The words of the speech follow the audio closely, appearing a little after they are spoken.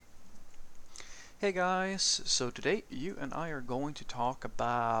Hey guys, so today you and I are going to talk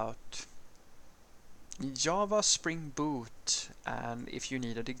about Java Spring Boot and if you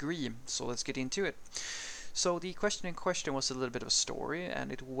need a degree. So let's get into it. So the question in question was a little bit of a story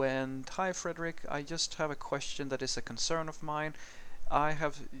and it went, "Hi Frederick, I just have a question that is a concern of mine. I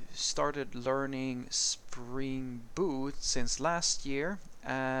have started learning Spring Boot since last year,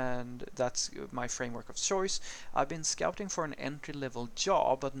 and that's my framework of choice. I've been scouting for an entry-level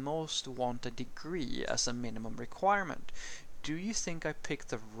job, but most want a degree as a minimum requirement. Do you think I picked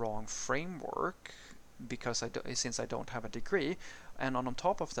the wrong framework because since I don't have a degree? And on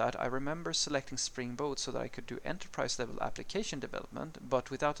top of that, I remember selecting Spring Boot so that I could do enterprise level application development, but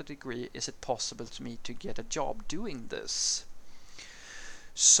without a degree, is it possible to me to get a job doing this?"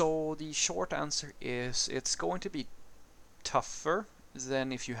 So the short answer is it's going to be tougher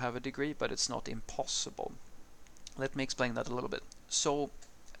than if you have a degree, but it's not impossible. Let me explain that a little bit. So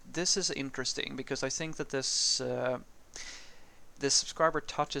this is interesting because I think that this subscriber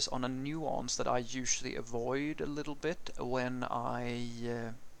touches on a nuance that I usually avoid a little bit when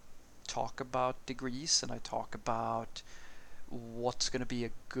I talk about degrees and I talk about what's going to be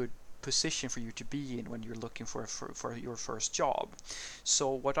a good position for you to be in when you're looking for your first job.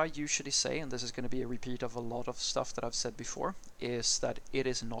 So what I usually say, and this is going to be a repeat of a lot of stuff that I've said before, is that it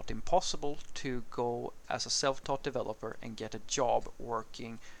is not impossible to go as a self-taught developer and get a job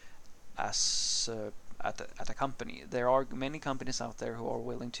working as at a company. There are many companies out there who are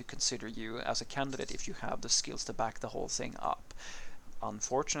willing to consider you as a candidate if you have the skills to back the whole thing up.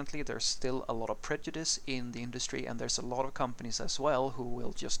 Unfortunately, there's still a lot of prejudice in the industry, and there's a lot of companies as well who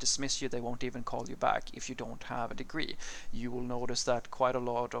will just dismiss you. They won't even call you back if you don't have a degree. You will notice that quite a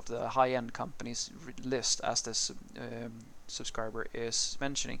lot of the high-end companies list, as this subscriber is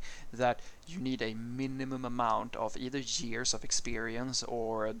mentioning, that you need a minimum amount of either years of experience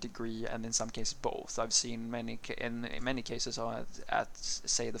or a degree, and in some cases both. I've seen in many cases at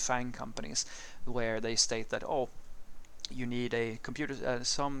say the FANG companies where they state that, oh, you need a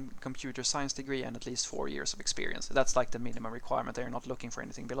some computer science degree and at least 4 years of experience. That's like the minimum requirement. They're not looking for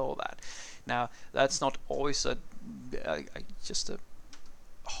anything below that. Now, that's not always just a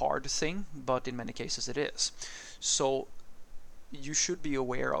hard thing, but in many cases it is. So you should be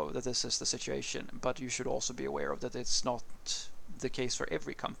aware of that this is the situation, but you should also be aware of that it's not the case for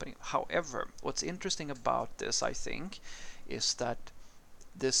every company. However, what's interesting about this, I think, is that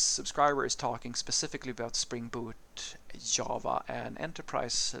this subscriber is talking specifically about Spring Boot, Java, and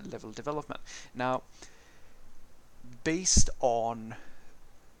enterprise level development. Now, based on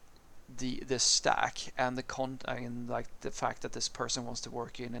the stack and like the fact that this person wants to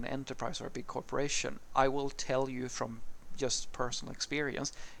work in an enterprise or a big corporation, I will tell you from just personal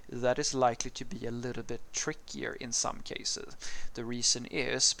experience that is likely to be a little bit trickier in some cases. The reason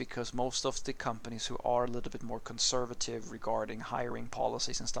is because most of the companies who are a little bit more conservative regarding hiring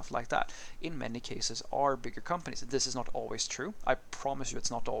policies and stuff like that, in many cases are bigger companies. This is not always true. I promise you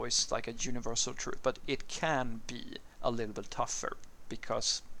it's not always like a universal truth, but it can be a little bit tougher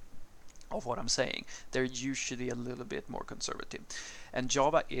because of what I'm saying. They're usually a little bit more conservative. And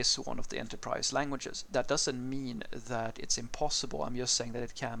Java is one of the enterprise languages. That doesn't mean that it's impossible. I'm just saying that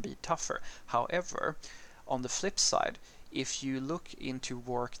it can be tougher. However, on the flip side, if you look into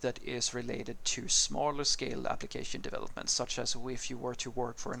work that is related to smaller scale application development, such as if you were to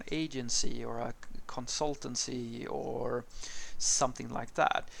work for an agency or a consultancy or something like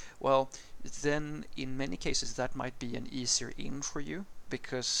that, well, then in many cases that might be an easier in for you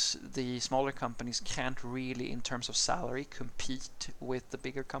because the smaller companies can't really, in terms of salary, compete with the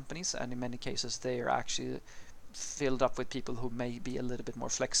bigger companies, and in many cases they are actually filled up with people who may be a little bit more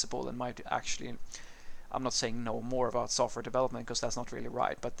flexible and might actually, I'm not saying know more about software development because that's not really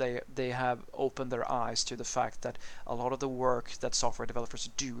right, but they have opened their eyes to the fact that a lot of the work that software developers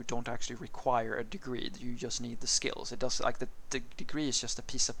do don't actually require a degree. You just need the skills. It does, like the degree is just a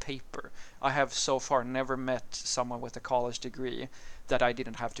piece of paper. I have so far never met someone with a college degree that I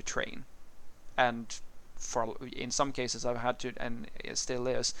didn't have to train, and in some cases I've had to, and it still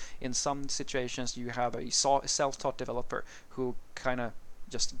is. In some situations, you have a self-taught developer who kind of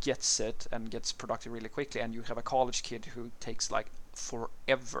just gets it and gets productive really quickly, and you have a college kid who takes like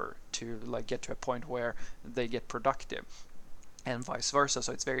forever to like get to a point where they get productive, and vice versa.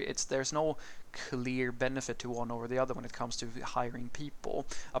 So there's no clear benefit to one over the other when it comes to hiring people,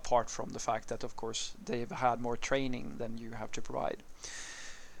 apart from the fact that of course they've had more training than you have to provide.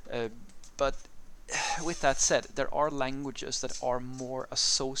 But with that said, there are languages that are more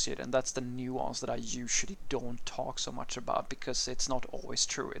associated, and that's the nuance that I usually don't talk so much about because it's not always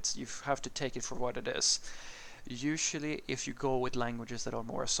true. You have to take it for what it is. Usually, if you go with languages that are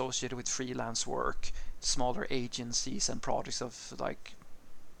more associated with freelance work, smaller agencies and projects of like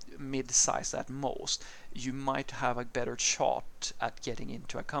mid-size at most, you might have a better shot at getting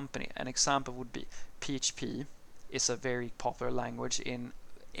into a company. An example would be PHP is a very popular language in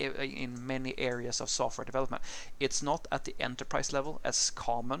many areas of software development. It's not at the enterprise level as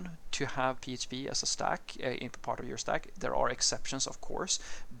common to have PHP as a stack in part of your stack. There are exceptions, of course,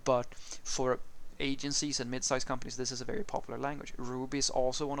 but for agencies and mid-sized companies, this is a very popular language. Ruby is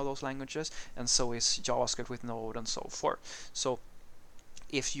also one of those languages, and so is JavaScript with Node and so forth. So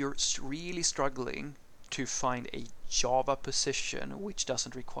if you're really struggling to find a Java position which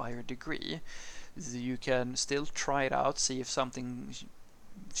doesn't require a degree, you can still try it out, see if something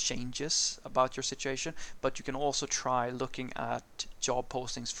changes about your situation, but you can also try looking at job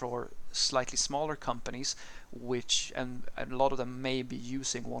postings for slightly smaller companies, which and a lot of them may be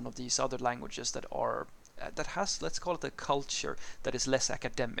using one of these other languages that has, let's call it, a culture that is less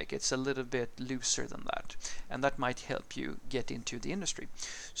academic. It's a little bit looser than that, and that might help you get into the industry.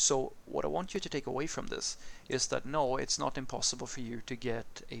 So what I want you to take away from this is that no, it's not impossible for you to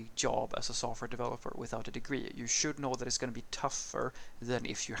get a job as a software developer without a degree. You should know that it's going to be tougher than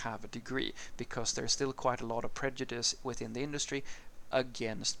if you have a degree, because there's still quite a lot of prejudice within the industry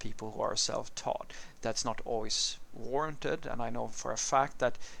against people who are self-taught. That's not always warranted, and I know for a fact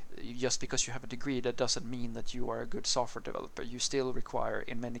that just because you have a degree, that doesn't mean that you are a good software developer. You still require,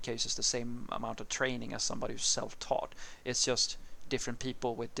 in many cases, the same amount of training as somebody who's self-taught. It's just different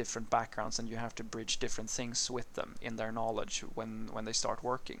people with different backgrounds, and you have to bridge different things with them in their knowledge when they start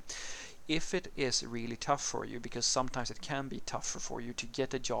working. If it is really tough for you, because sometimes it can be tougher for you to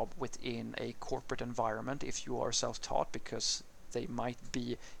get a job within a corporate environment if you are self-taught, because they might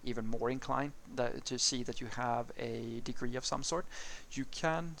be even more inclined to see that you have a degree of some sort, you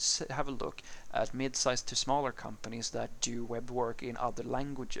can have a look at mid-sized to smaller companies that do web work in other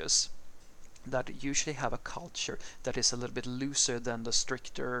languages that usually have a culture that is a little bit looser than the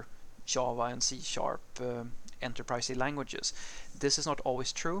stricter Java and C# enterprisey languages. This is not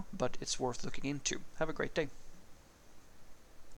always true, but it's worth looking into. Have a great day.